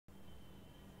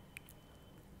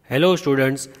Hello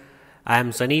students, I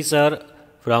am Sunny sir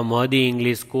from Mahdi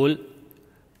English School.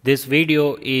 This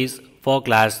video is for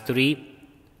class 3,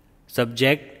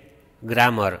 subject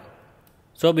grammar.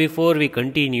 So before we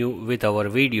continue with our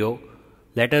video,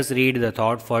 let us read the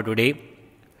thought for today.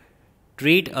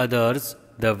 Treat others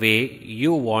the way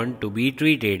you want to be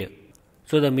treated.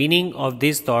 So the meaning of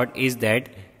this thought is that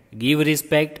give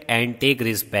respect and take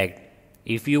respect.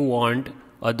 If you want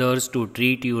others to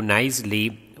treat you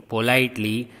nicely,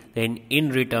 politely, then in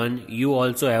return you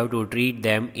also have to treat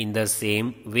them in the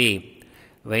same way.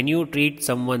 When you treat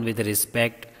someone with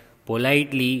respect,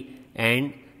 politely,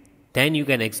 and then you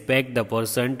can expect the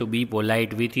person to be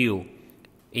polite with you.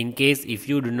 In case if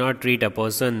you do not treat a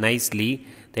person nicely,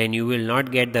 then you will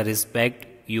not get the respect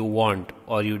you want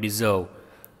or you deserve.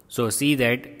 So see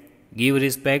that give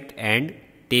respect and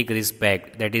take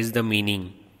respect, that is the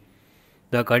meaning.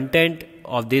 The content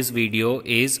of this video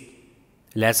is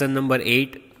lesson number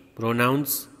 8,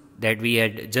 pronouns, that we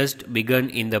had just begun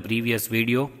in the previous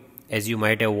video, as you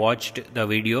might have watched the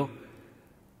video.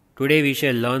 Today we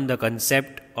shall learn the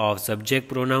concept of subject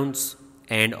pronouns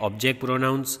and object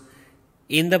pronouns.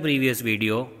 In the previous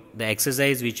video, the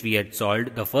exercise which we had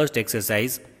solved, the first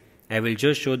exercise, I will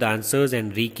just show the answers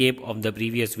and recap of the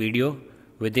previous video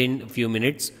within a few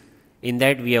minutes. In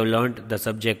that we have learnt the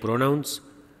subject pronouns.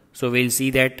 So we will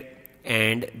see that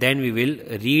and then we will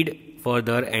read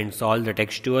further and solve the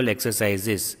textual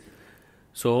exercises.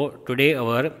 So today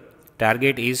our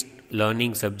target is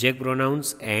learning subject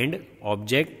pronouns and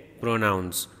object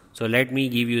pronouns. So let me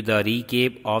give you the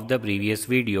recap of the previous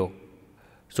video.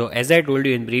 So as I told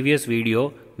you in previous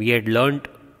video, we had learnt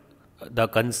the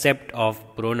concept of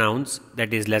pronouns,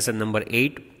 that is lesson number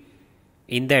 8.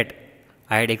 In that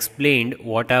I had explained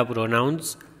what are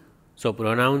pronouns. So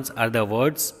pronouns are the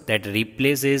words that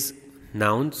replaces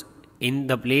nouns. In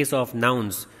the place of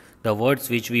nouns, the words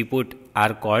which we put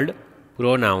are called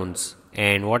pronouns.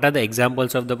 And what are the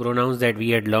examples of the pronouns that we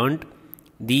had learnt?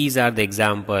 These are the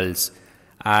examples: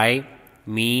 I,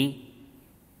 me,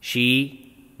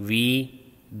 she,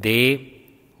 we, they,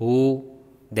 who,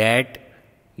 that,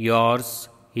 yours,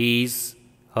 his,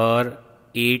 her,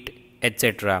 it,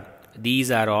 etc.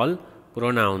 These are all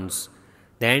pronouns.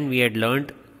 Then we had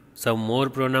learnt some more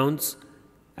pronouns.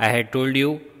 I had told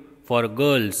you for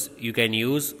girls you can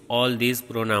use all these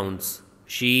pronouns: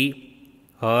 she,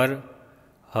 her,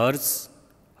 hers,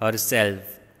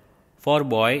 herself. For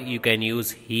boy you can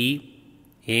use he,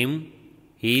 him,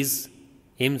 his,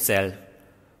 himself.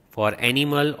 For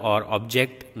animal or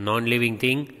object, non-living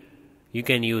thing, you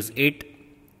can use it,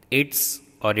 its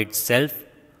or itself.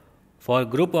 For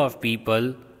group of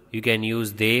people you can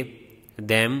use they,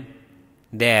 them,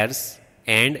 theirs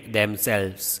and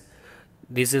themselves.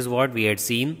 This is what we had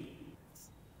seen.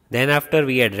 Then after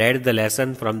we had read the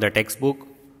lesson from the textbook,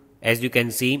 as you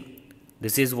can see,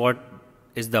 this is what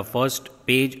is the first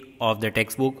page of the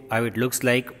textbook, how it looks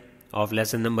like, of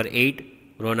lesson number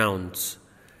 8, pronouns.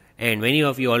 And many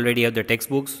of you already have the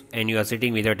textbooks and you are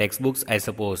sitting with your textbooks, I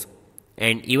suppose.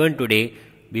 And even today,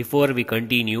 before we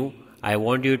continue, I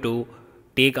want you to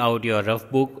take out your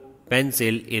rough book,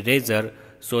 pencil, eraser,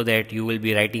 so that you will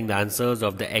be writing the answers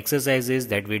of the exercises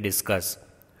that we discuss.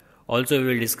 Also we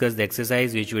will discuss the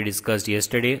exercise which we discussed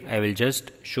yesterday. I will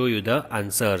just show you the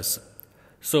answers.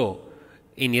 So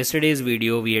in yesterday's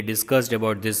video we had discussed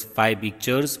about these 5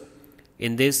 pictures.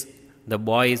 In this, the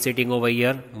boy is sitting over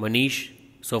here, Manish.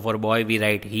 So for boy we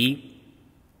write he.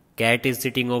 Cat is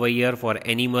sitting over here. For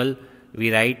animal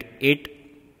we write it.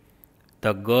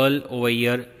 The girl over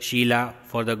here, Sheila.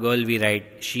 For the girl we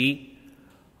write she.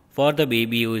 For the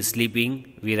baby who is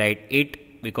sleeping we write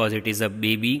it because it is a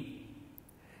baby.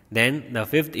 Then the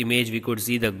 5th image, we could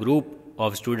see the group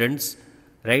of students,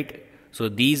 right? So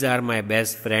these are my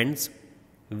best friends.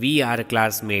 We are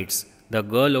classmates. The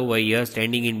girl over here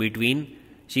standing in between,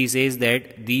 she says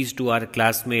that these two are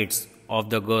classmates of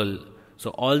the girl.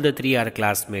 So all the 3 are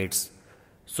classmates.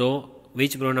 So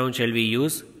which pronoun shall we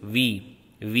use? We.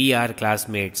 We are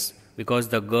classmates, because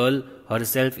the girl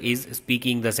herself is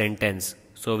speaking the sentence.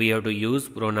 So we have to use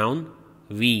pronoun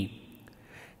we.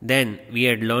 Then we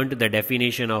had learnt the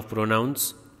definition of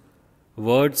pronouns.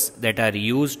 Words that are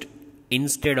used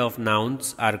instead of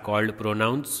nouns are called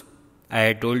pronouns. I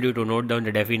had told you to note down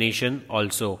the definition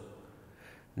also.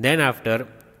 Then after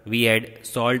we had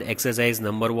solved exercise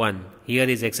number 1. Here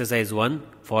is exercise 1.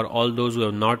 For all those who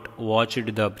have not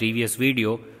watched the previous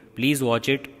video, please watch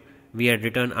it. We had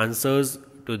written answers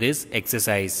to this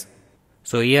exercise.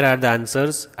 So here are the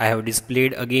answers I have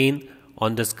displayed again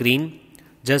on the screen.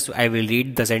 Just I will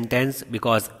read the sentence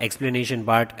because explanation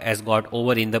part has got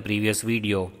over in the previous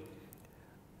video.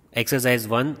 Exercise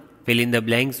 1. Fill in the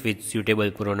blanks with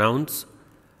suitable pronouns.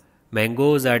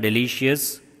 Mangoes are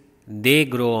delicious. They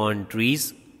grow on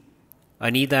trees.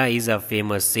 Anita is a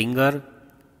famous singer.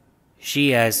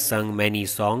 She has sung many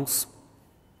songs.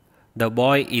 The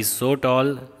boy is so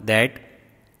tall that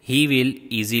he will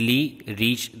easily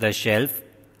reach the shelf.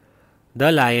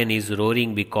 The lion is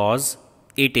roaring because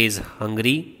it is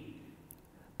hungry.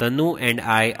 Tanu and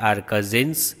I are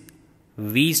cousins.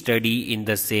 We study in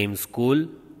the same school.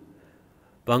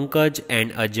 Pankaj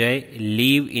and Ajay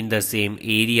live in the same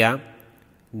area.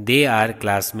 They are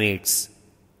classmates.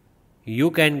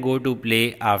 You can go to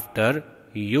play after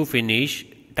you finish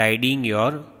tidying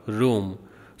your room.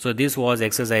 So this was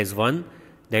exercise 1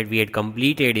 that we had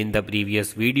completed in the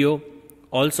previous video.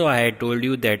 Also I had told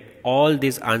you that all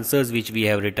these answers which we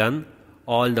have written,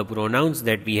 all the pronouns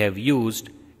that we have used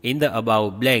in the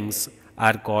above blanks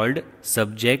are called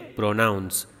subject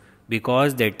pronouns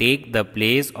because they take the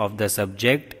place of the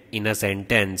subject in a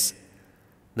sentence.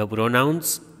 The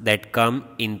pronouns that come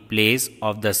in place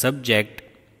of the subject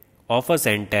of a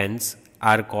sentence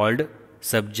are called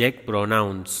subject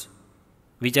pronouns.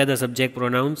 Which are the subject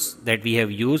pronouns that we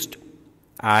have used?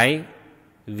 I,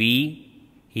 we,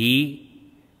 he,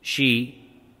 she,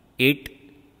 it,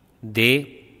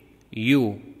 they,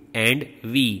 you and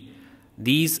we.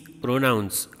 These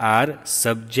pronouns are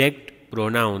subject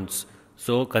pronouns.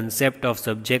 So concept of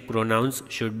subject pronouns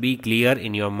should be clear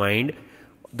in your mind.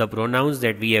 The pronouns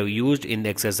that we have used in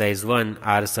exercise 1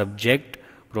 are subject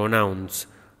pronouns.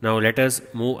 Now let us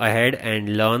move ahead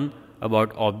and learn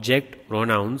about object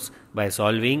pronouns by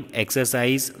solving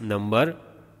exercise number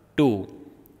 2.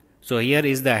 So here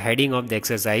is the heading of the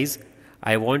exercise.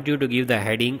 I want you to give the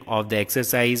heading of the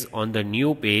exercise on the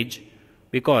new page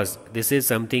because this is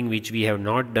something which we have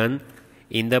not done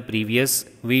in the previous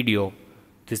video.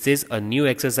 This is a new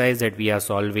exercise that we are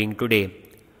solving today.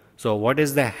 So what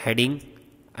is the heading?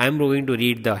 I am going to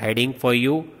read the heading for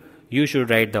you. You should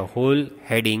write the whole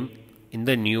heading in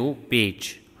the new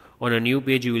page. On a new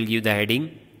page you will give the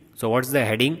heading. So what's the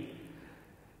heading?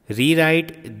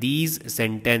 Rewrite these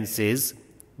sentences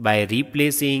by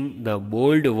replacing the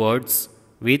bold words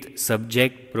with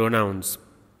subject pronouns.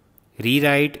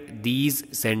 Rewrite these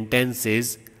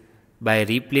sentences by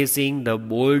replacing the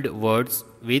bold words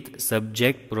with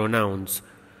subject pronouns.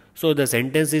 So the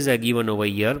sentences are given over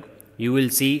here. You will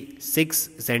see 6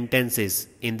 sentences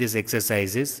in this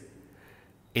exercises.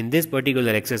 In this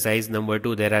particular exercise number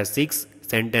 2 there are 6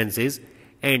 sentences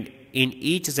and in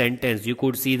each sentence you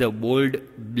could see the bold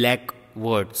black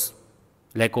words.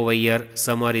 Like over here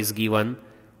summer is given,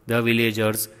 the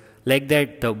villagers, like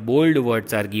that the bold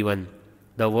words are given.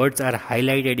 The words are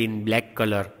highlighted in black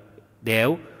color. They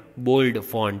have bold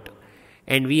font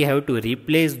and we have to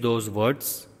replace those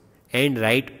words and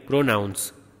write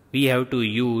pronouns. We have to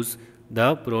use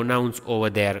the pronouns over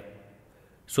there.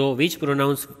 So which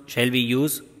pronouns shall we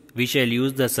use? We shall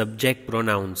use the subject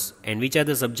pronouns. And which are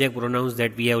the subject pronouns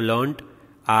that we have learnt?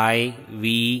 I,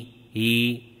 we,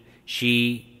 he,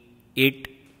 she, it,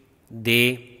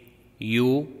 they,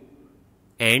 you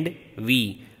and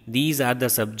we. These are the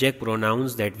subject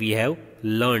pronouns that we have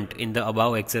learnt in the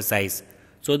above exercise.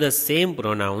 So the same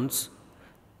pronouns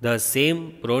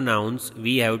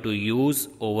we have to use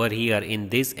over here in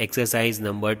this exercise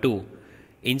number 2.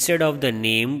 Instead of the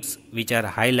names which are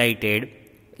highlighted,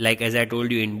 like as I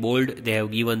told you in bold they have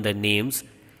given the names,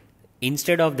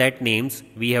 instead of that names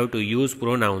we have to use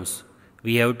pronouns.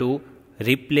 We have to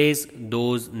replace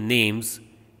those names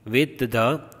with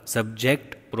the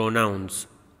subject pronouns.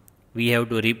 We have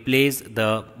to replace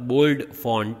the bold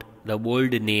font, the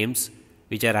bold names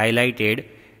which are highlighted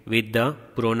with the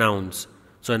pronouns.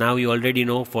 So now you already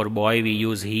know for boy we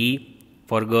use he,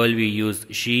 for girl we use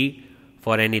she,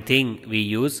 for anything we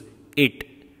use it,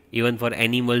 even for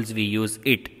animals we use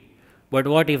it. But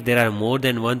what if there are more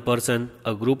than one person,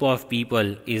 a group of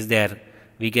people is there?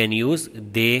 We can use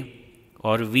they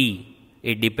or we.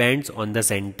 It depends on the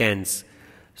sentence.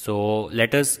 So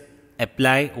let us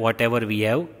apply whatever we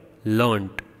have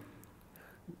learnt.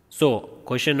 So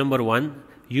question number 1,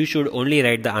 you should only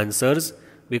write the answers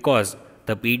because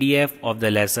the PDF of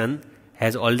the lesson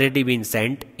has already been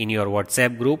sent in your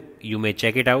WhatsApp group. You may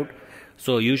check it out.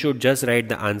 So you should just write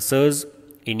the answers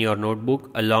in your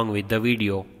notebook along with the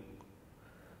video.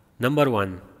 Number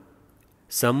 1.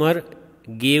 Summer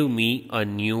gave me a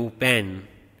new pen.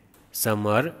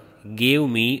 Summer gave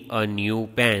me a new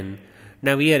pen.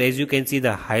 Now here as you can see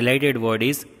the highlighted word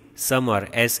is summer,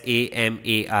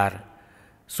 S-A-M-A-R.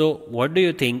 So what do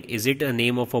you think? Is it a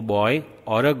name of a boy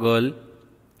or a girl?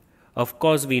 Of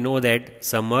course we know that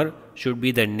summer should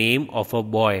be the name of a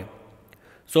boy.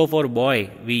 So for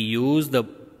boy we use the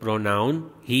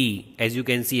pronoun he. As you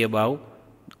can see above,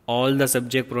 all the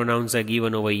subject pronouns are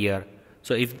given over here.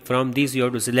 So if from this you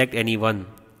have to select any one.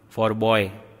 For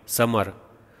boy, summer.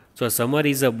 So summer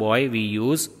is a boy, we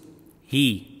use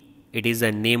he. It is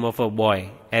the name of a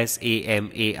boy,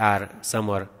 S-A-M-A-R,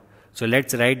 summer. So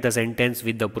let's write the sentence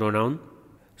with the pronoun.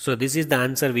 So this is the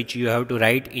answer which you have to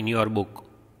write in your book.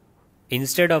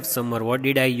 Instead of summer, what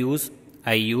did I use?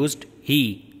 I used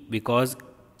he because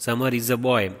summer is a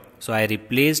boy. So I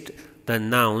replaced the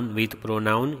noun with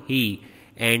pronoun he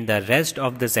and the rest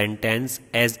of the sentence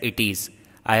as it is.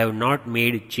 I have not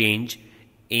made change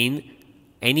in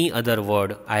any other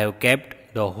word. I have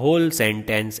kept the whole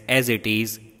sentence as it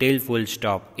is till full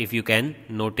stop. If you can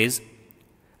notice,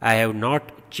 I have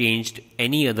not changed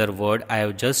any other word. I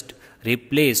have just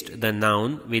replaced the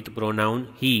noun with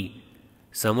pronoun he.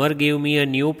 Summer gave me a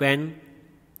new pen.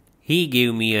 He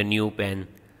gave me a new pen.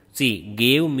 See,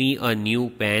 gave me a new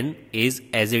pen is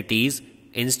as it is.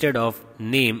 Instead of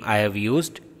name, I have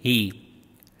used he.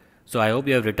 So I hope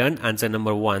you have written answer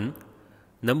number 1.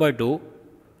 Number 2.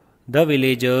 The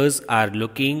villagers are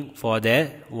looking for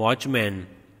their watchman.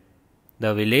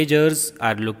 The villagers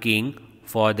are looking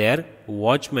for their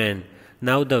watchman.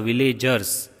 Now the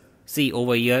villagers. See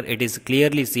over here it is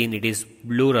clearly seen it is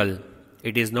plural.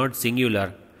 It is not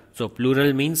singular. So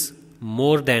plural means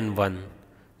more than one.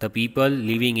 The people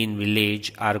living in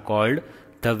village are called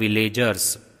the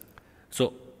villagers.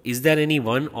 So is there any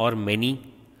one or many?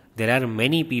 There are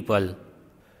many people.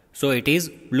 So it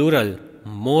is plural,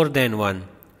 more than one.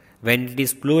 When it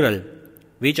is plural,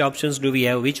 which options do we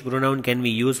have? Which pronoun can we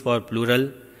use for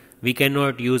plural? We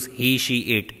cannot use he, she,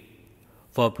 it.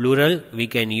 For plural, we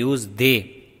can use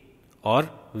they or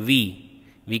we.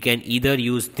 We can either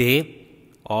use they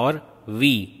or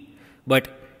we. But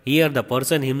here the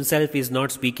person himself is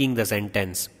not speaking the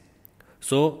sentence.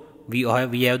 So we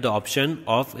have the option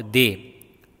of they.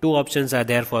 Two options are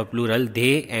there for plural,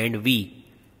 they and we.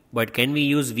 But can we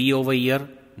use we over here?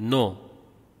 No.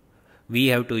 We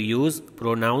have to use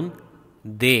pronoun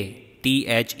they,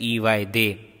 T-H-E-Y,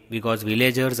 they, because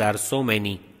villagers are so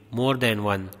many, more than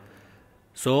one.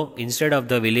 So instead of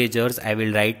the villagers, I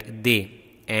will write they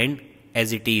and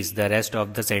as it is the rest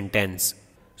of the sentence.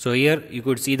 So here you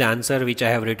could see the answer which I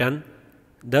have written.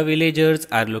 The villagers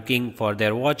are looking for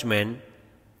their watchman.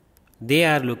 They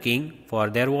are looking for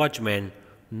their watchman.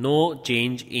 No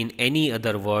change in any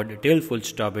other word till full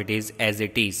stop, it is as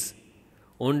it is.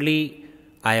 Only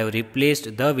I have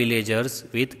replaced the villagers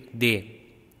with they.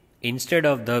 Instead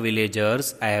of the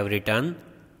villagers, I have written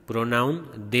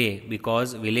pronoun they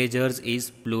because villagers is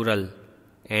plural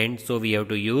and so we have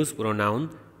to use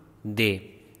pronoun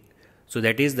they. So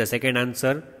that is the second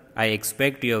answer. I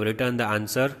expect you have written the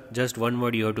answer. Just one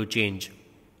word you have to change.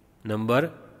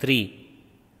 Number 3.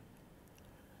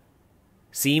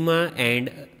 Seema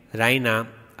and Raina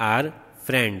are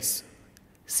friends.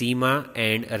 Seema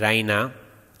and Raina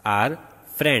are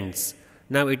friends.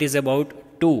 Now it is about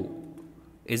two.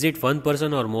 Is it one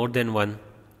person or more than one?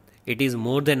 It is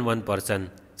more than one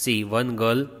person. See, one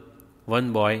girl,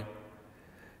 one boy,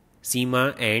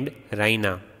 Seema and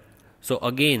Raina. So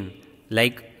again,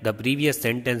 like the previous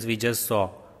sentence we just saw,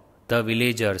 the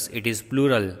villagers, it is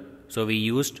plural. So we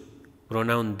used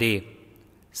pronoun they.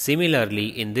 Similarly,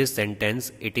 in this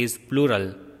sentence, it is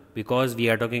plural because we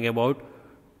are talking about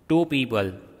two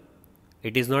people.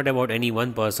 It is not about any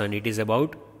one person. It is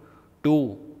about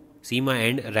two, Seema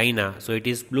and Raina. So it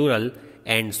is plural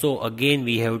and so again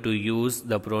we have to use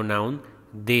the pronoun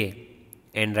they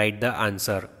and write the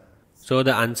answer. So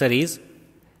the answer is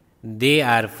they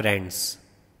are friends.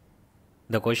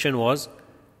 The question was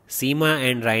Seema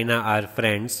and Raina are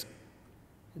friends.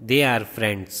 They are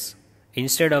friends.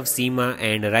 Instead of Seema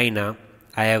and Raina,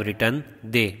 I have written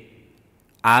they.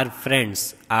 Are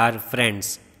friends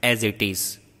as it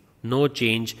is. No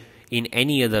change in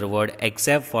any other word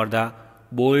except for the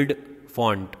bold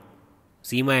font.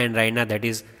 Seema and Raina, that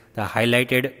is the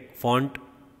highlighted font.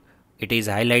 It is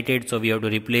highlighted, so we have to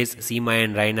replace Seema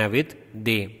and Raina with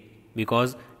they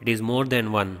because it is more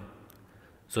than one.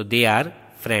 So they are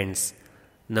friends.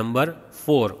 Number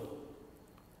 4.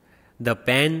 The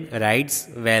pen writes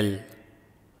well.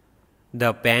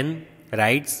 The pen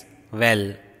writes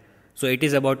well. So it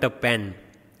is about a pen.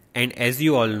 And as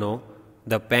you all know,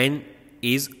 the pen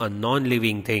is a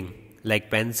non-living thing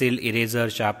like pencil, eraser,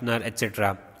 sharpener,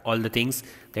 etc. All the things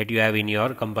that you have in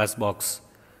your compass box.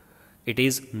 It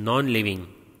is non-living.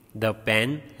 The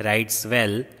pen writes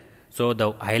well. So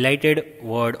the highlighted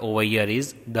word over here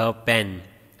is the pen.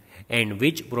 And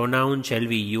which pronoun shall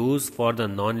we use for the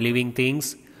non-living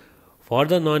things? For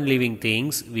the non-living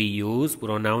things, we use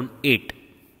pronoun it.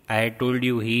 I had told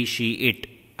you he, she, it.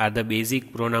 are the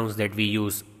basic pronouns that we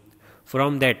use.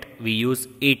 From that we use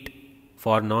it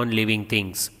for non-living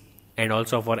things and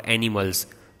also for animals.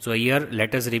 So here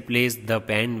let us replace the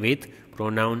pen with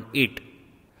pronoun it.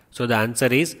 So the answer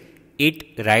is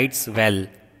it writes well.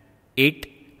 It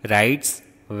writes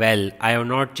well. I have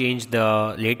not changed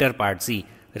the later part. See,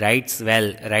 writes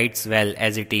well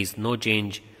as it is, no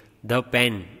change. The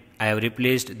pen, I have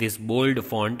replaced this bold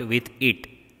font with it.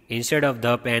 Instead of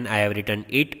the pen I have written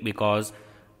it because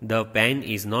the pen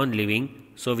is non-living,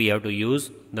 so we have to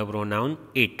use the pronoun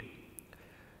it.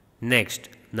 Next,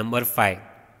 number 5.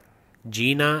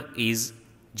 Gina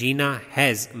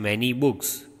has many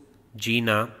books.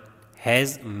 Gina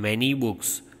has many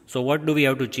books. So what do we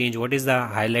have to change? What is the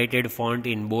highlighted font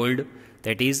in bold?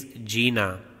 That is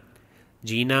Gina.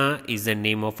 Gina is the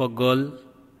name of a girl.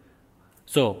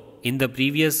 So in the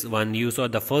previous one you saw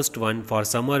the first one, for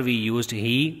summer we used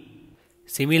he.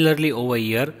 Similarly over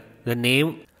here the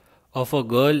name of a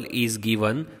girl is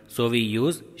given, so we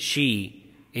use she.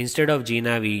 Instead of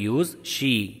Gina we use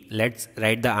she. Let's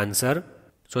write the answer.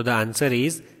 So the answer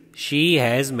is she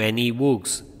has many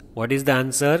books. What is the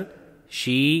answer?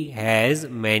 She has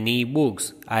many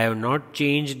books. I have not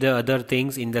changed the other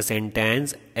things in the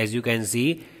sentence. As you can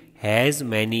see, has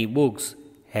many books.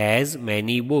 Has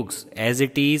many books. As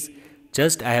it is,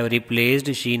 just I have replaced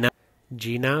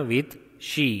Gina with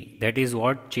she. That is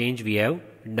what change we have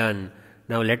done.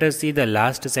 Now let us see the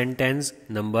last sentence,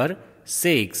 number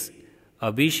 6.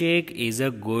 Abhishek is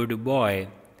a good boy.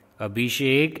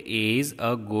 Abhishek is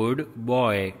a good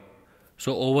boy.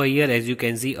 So over here as you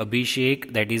can see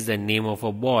Abhishek, that is the name of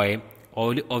a boy.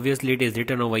 Obviously it is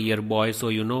written over here boy, so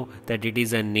you know that it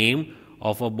is a name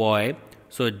of a boy.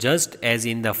 So just as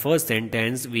in the first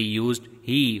sentence we used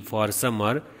he for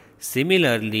summer,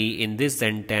 similarly in this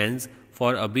sentence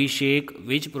for Abhishek,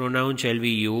 which pronoun shall we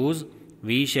use?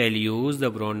 We shall use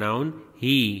the pronoun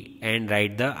he and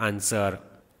write the answer.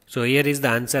 So here is the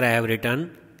answer I have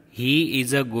written. He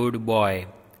is a good boy.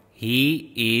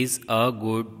 He is a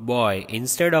good boy.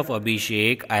 Instead of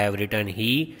Abhishek, I have written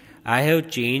he. I have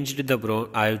changed the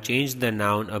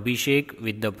noun Abhishek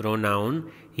with the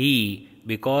pronoun he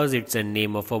because it's a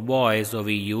name of a boy, so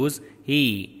we use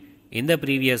he. In the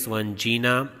previous one,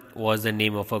 Gina was the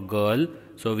name of a girl,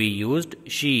 so we used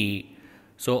she.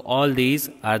 So all these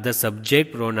are the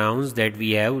subject pronouns that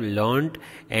we have learnt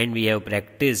and we have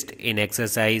practiced in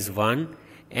exercise 1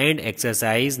 and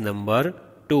exercise number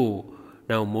 2.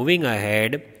 Now moving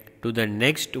ahead to the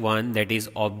next one, that is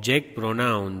object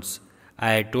pronouns.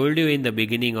 I told you in the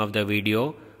beginning of the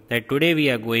video that today we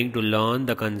are going to learn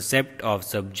the concept of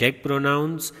subject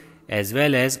pronouns as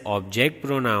well as object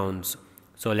pronouns.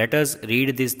 So let us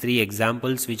read these 3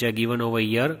 examples which are given over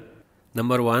here.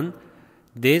 Number 1.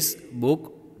 This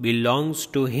book belongs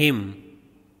to him.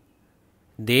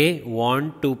 They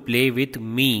want to play with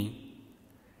me.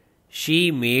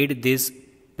 She made this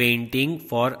painting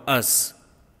for us.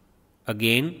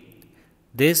 Again,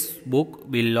 this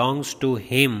book belongs to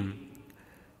him.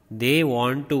 They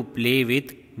want to play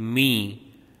with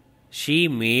me. She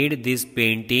made this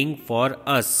painting for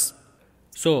us.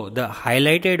 So the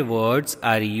highlighted words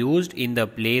are used in the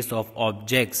place of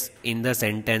objects in the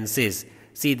sentences.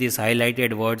 See, these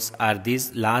highlighted words are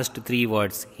these last 3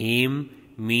 words, him,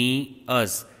 me,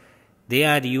 us. They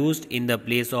are used in the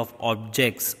place of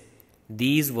objects.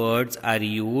 These words are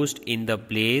used in the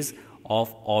place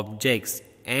of objects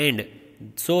and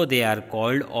so they are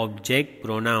called object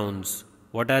pronouns.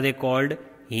 What are they called?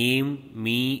 Him,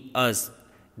 me, us.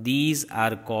 These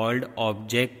are called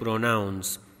object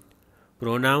pronouns.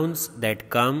 Pronouns that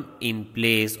come in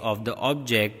place of the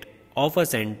object of a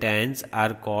sentence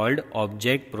are called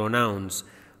object pronouns.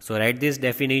 So write this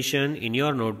definition in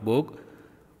your notebook.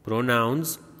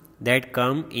 Pronouns that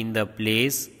come in the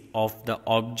place of the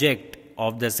object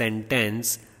of the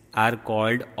sentence are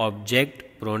called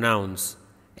object pronouns.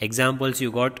 Examples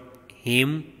you got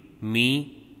him,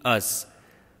 me, us.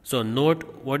 So note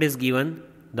what is given.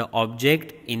 The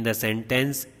object in the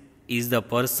sentence is the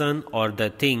person or the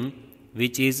thing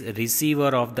which is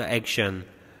receiver of the action.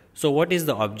 So what is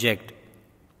the object?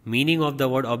 Meaning of the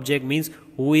word object means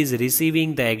who is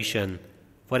receiving the action.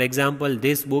 For example,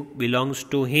 this book belongs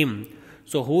to him.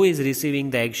 So who is receiving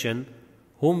the action?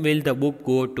 Whom will the book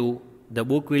go to? The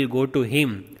book will go to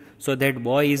him. So that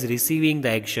boy is receiving the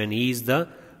action. He is the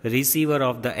receiver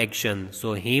of the action.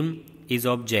 So him is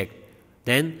object.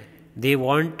 Then they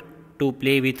want to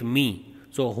play with me.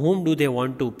 So whom do they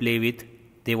want to play with?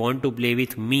 They want to play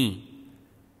with me.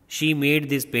 She made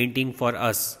this painting for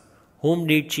us. Whom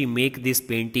did she make this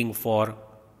painting for?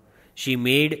 She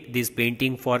made this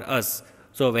painting for us.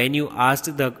 So when you ask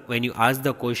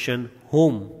the question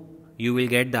whom, you will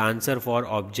get the answer for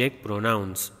object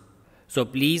pronouns. So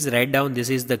please write down, this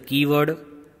is the keyword.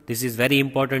 This is very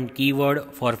important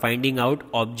keyword for finding out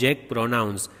object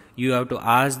pronouns. You have to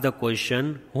ask the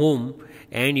question whom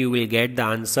and you will get the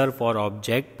answer for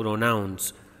object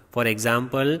pronouns. For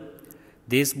example,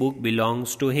 this book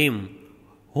belongs to him.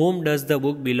 Whom does the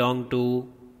book belong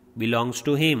to? Belongs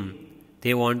to him.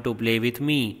 They want to play with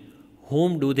me.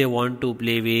 Whom do they want to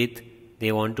play with?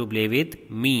 They want to play with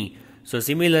me. So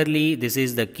similarly, this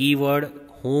is the keyword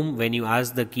whom. When you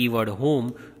ask the keyword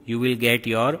whom, you will get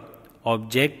your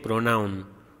object pronoun.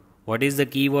 What is the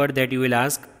keyword that you will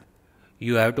ask?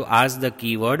 You have to ask the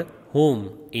keyword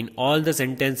whom. In all the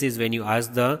sentences, when you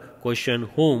ask the question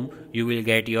whom, you will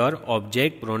get your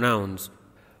object pronouns.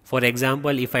 For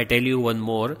example, if I tell you one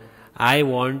more, I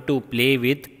want to play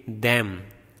with them.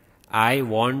 I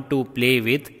want to play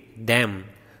with them.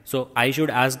 So I should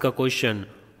ask a question,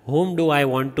 whom do I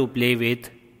want to play with?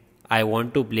 I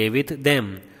want to play with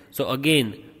them. So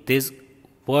again, this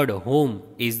word whom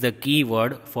is the key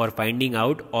word for finding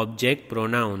out object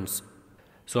pronouns.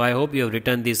 So I hope you have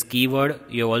written this keyword.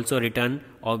 You have also written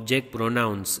object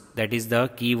pronouns. That is the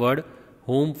keyword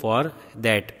whom for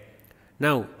that.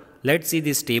 Now let's see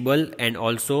this table and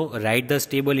also write this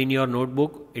table in your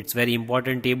notebook. It's very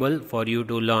important table for you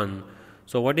to learn.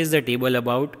 So what is the table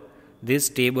about? This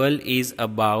table is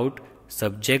about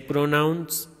subject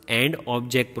pronouns and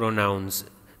object pronouns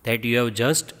that you have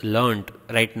just learnt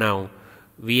right now.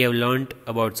 We have learnt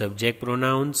about subject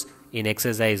pronouns in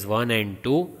exercise 1 and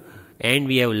 2, and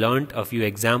we have learnt a few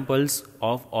examples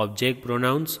of object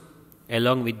pronouns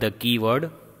along with the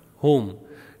keyword whom.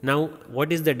 Now,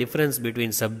 what is the difference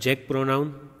between subject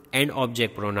pronoun and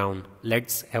object pronoun?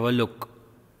 Let's have a look.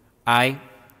 I,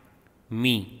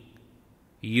 me,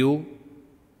 you,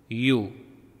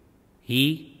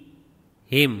 he,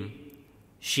 him,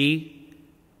 she,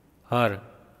 her,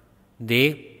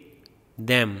 they,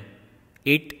 them,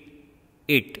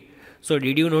 it. So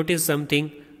did you notice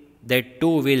something? That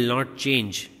two will not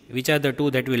change. Which are the two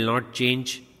that will not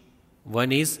change?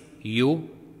 One is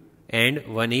you and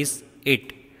one is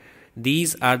it.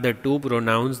 These are the two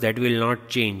pronouns that will not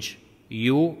change.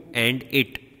 You and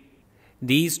it.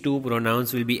 These two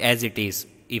pronouns will be as it is.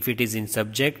 If it is in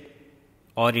subject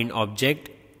or in object,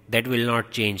 that will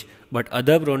not change. But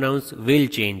other pronouns will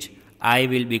change. I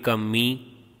will become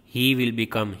me, he will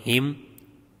become him,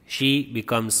 she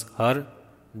becomes her,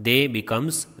 they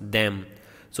becomes them.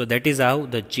 So that is how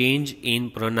the change in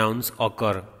pronouns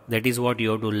occur. That is what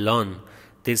you have to learn.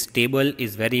 This table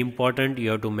is very important.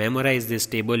 You have to memorize this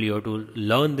table. You have to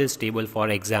learn this table for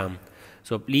exam.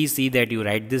 So please see that you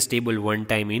write this table one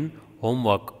time in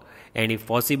homework. And if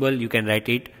possible, you can write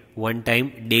it one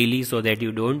time daily so that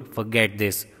you don't forget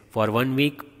this. For 1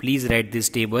 week, please write this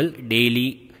table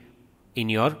daily in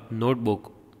your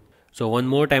notebook. So one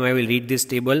more time I will read this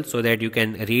table so that you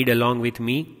can read along with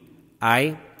me.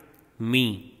 I,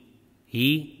 me,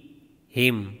 he,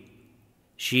 him,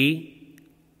 she,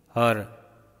 her,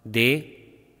 they,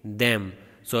 them.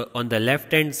 So on the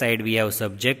left hand side we have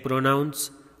subject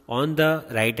pronouns. On the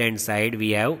right hand side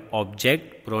we have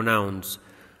object pronouns.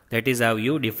 That is how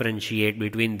you differentiate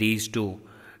between these two.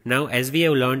 Now as we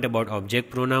have learned about object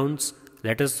pronouns,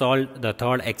 let us solve the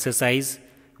third exercise,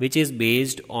 which is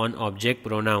based on object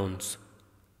pronouns.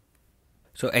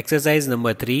 So exercise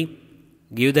number 3.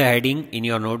 Give the heading in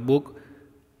your notebook.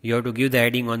 You have to give the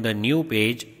heading on the new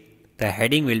page. The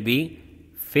heading will be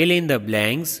fill in the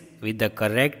blanks with the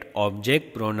correct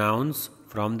object pronouns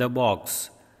from the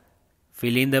box.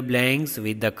 Fill in the blanks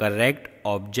with the correct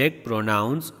object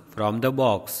pronouns from the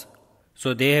box.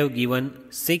 So they have given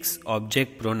 6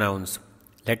 object pronouns.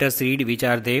 Let us read which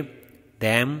are they.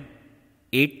 Them,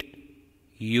 it,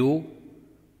 you,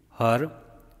 her,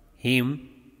 him,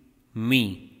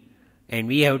 me. And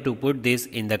we have to put this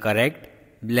in the correct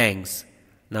blanks.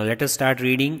 Now let us start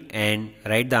reading and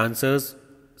write the answers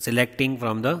selecting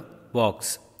from the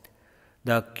box.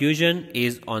 The cushion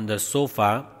is on the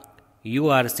sofa. You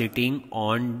are sitting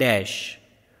on dash.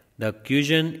 The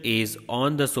cushion is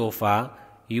on the sofa.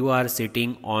 You are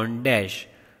sitting on dash.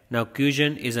 Now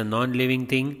cushion is a non-living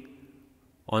thing.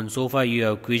 On sofa you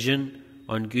have cushion.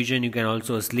 On cushion you can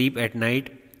also sleep at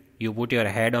night. You put your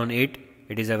head on it.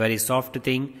 It is a very soft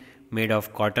thing made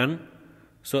of cotton.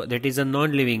 So that is a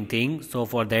non-living thing. So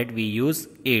for that we use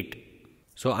it.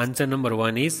 So answer number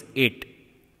 1 is it.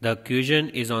 The cushion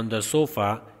is on the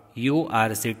sofa. You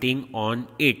are sitting on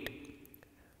it.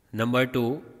 Number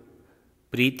 2.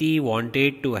 Preeti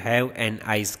wanted to have an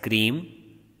ice cream.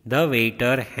 The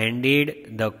waiter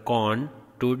handed the cone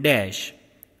to dash.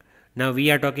 Now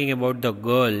we are talking about the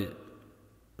girl,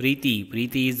 Preeti.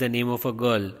 Preeti is the name of a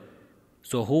girl.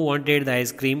 So who wanted the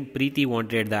ice cream? Preeti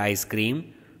wanted the ice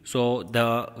cream. So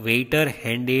the waiter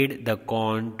handed the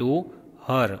cone to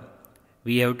her.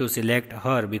 We have to select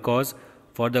her because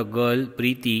for the girl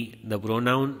Preeti, the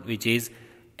pronoun which is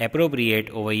appropriate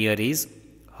over here is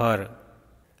her.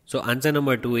 So answer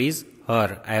number 2 is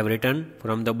her. I have written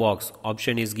from the box.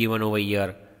 Option is given over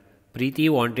here. Preeti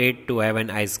wanted to have an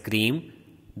ice cream.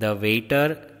 The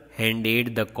waiter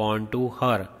handed the cone to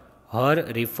her.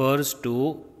 Her refers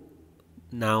to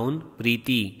noun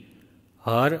Preeti.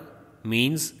 Her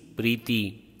means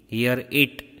Preeti. Here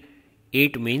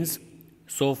it means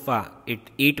sofa.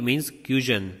 It means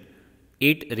cushion.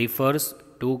 It refers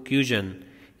to cushion.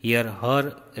 Here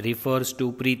her refers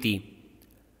to Preeti.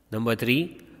 Number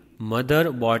 3.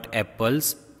 Mother bought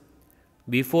apples.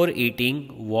 Before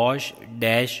eating, wash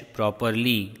dash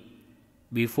properly.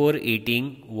 Before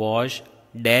eating, wash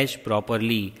dash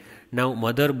properly. Now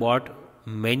mother bought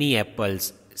many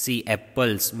apples. See,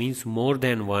 apples means more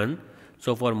than one.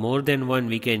 So for more than one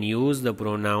we can use the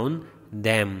pronoun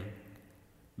them.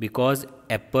 Because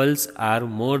apples are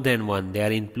more than one. They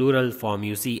are in plural form.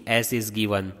 You see S is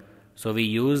given. So we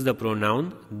use the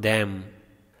pronoun them.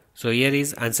 So here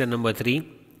is answer number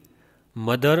 3.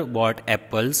 Mother bought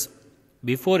apples.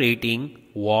 Before eating,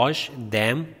 wash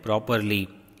them properly.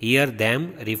 Here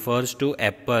them refers to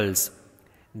apples.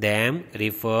 Them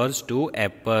refers to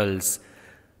apples.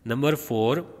 Number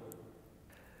 4.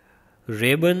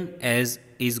 Reuben is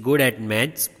good at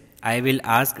maths. I will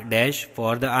ask dash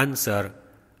for the answer.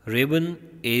 Reuben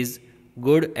is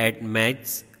good at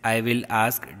maths. I will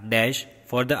ask dash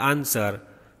for the answer.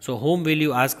 So whom will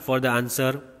you ask for the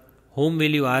answer? Whom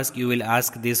will you ask? You will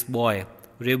ask this boy,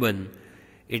 Reuben.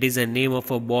 It is a name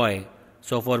of a boy.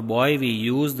 So for boy we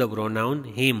use the pronoun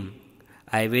him.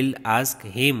 I will ask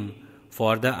him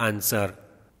for the answer.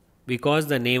 Because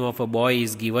the name of a boy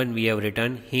is given, we have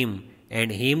written him. And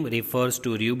him refers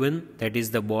to Reuben, that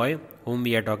is the boy whom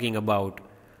we are talking about.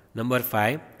 Number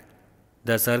 5.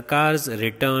 The Sarkars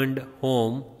returned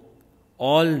home.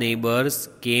 All neighbors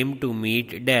came to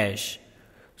meet dash.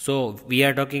 So we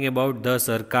are talking about the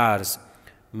Sarkars.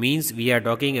 Means we are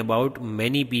talking about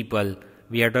many people.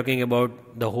 We are talking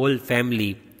about the whole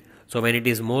family. So when it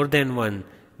is more than one,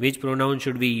 which pronoun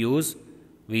should we use?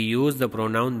 We use the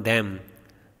pronoun them.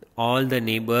 All the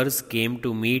neighbors came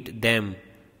to meet them.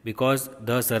 Because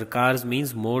the Sarkars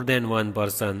means more than one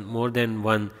person, more than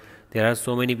one. There are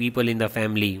so many people in the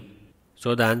family.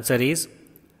 So the answer is,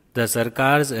 the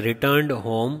Sarkars returned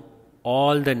home.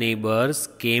 All the neighbors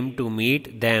came to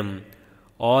meet them.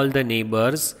 All the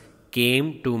neighbors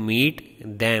came to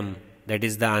meet them. That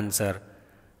is the answer.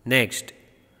 Next.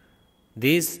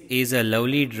 This is a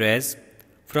lovely dress.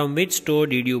 From which store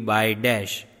did you buy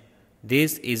dash?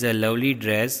 This is a lovely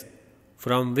dress.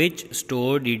 From which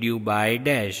store did you buy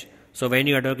dash? So when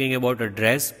you are talking about a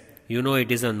dress, you know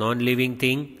it is a non-living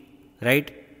thing,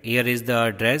 right? Here is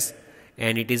the dress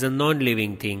and it is a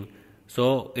non-living thing.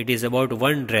 So it is about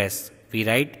one dress. We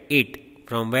write it.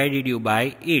 From where did you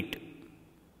buy it?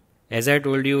 As I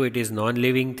told you, it is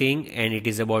non-living thing and it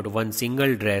is about one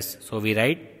single dress. So we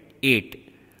write it.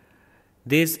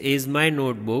 This is my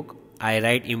notebook. I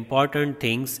write important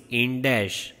things in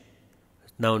dash.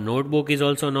 Now notebook is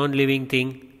also non-living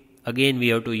thing. Again we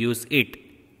have to use it.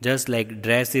 Just like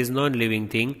dress is non-living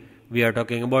thing, we are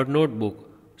talking about notebook.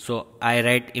 So I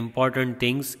write important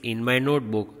things in my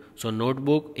notebook. So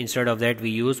notebook, instead of that we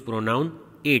use pronoun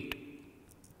it.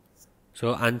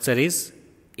 So answer is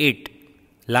it.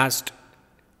 Last.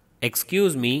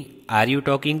 Excuse me, are you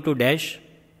talking to dash?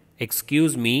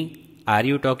 Excuse me, are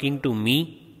you talking to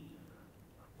me?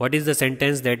 What is the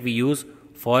sentence that we use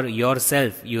for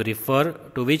yourself? You refer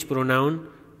to which pronoun?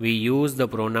 We use the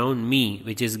pronoun me,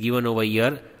 which is given over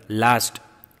here last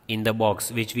in the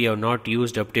box, which we have not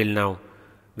used up till now.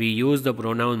 We use the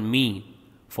pronoun me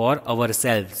for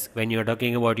ourselves. When you are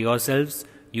talking about yourselves,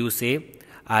 you say,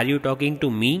 are you talking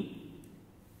to me?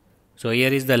 So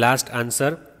here is the last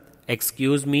answer.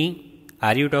 Excuse me,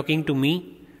 are you talking to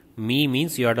me? Me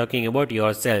means you are talking about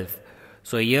yourself.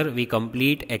 So here we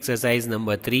complete exercise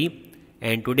number 3,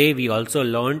 and today we also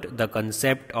learnt the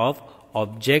concept of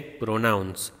object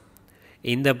pronouns.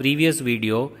 In the previous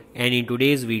video and in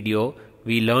today's video,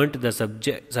 we learnt the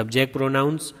subject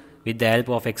pronouns with the help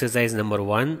of exercise number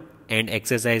 1 and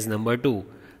exercise number 2.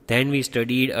 Then we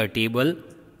studied a table,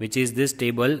 which is this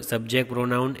table, subject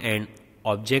pronoun and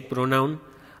object pronoun.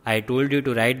 I told you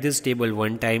to write this table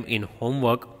one time in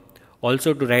homework,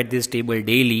 also to write this table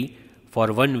daily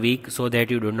for 1 week so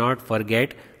that you do not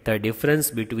forget the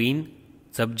difference between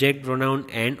subject pronoun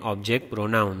and object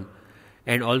pronoun.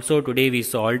 and also today we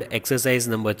solved exercise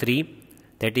number 3,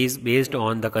 that is based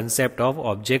on the concept of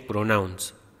object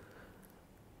pronouns.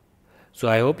 So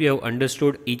I hope you have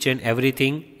understood each and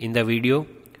everything in the video.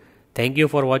 Thank you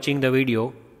for watching the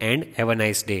video and have a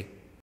nice day.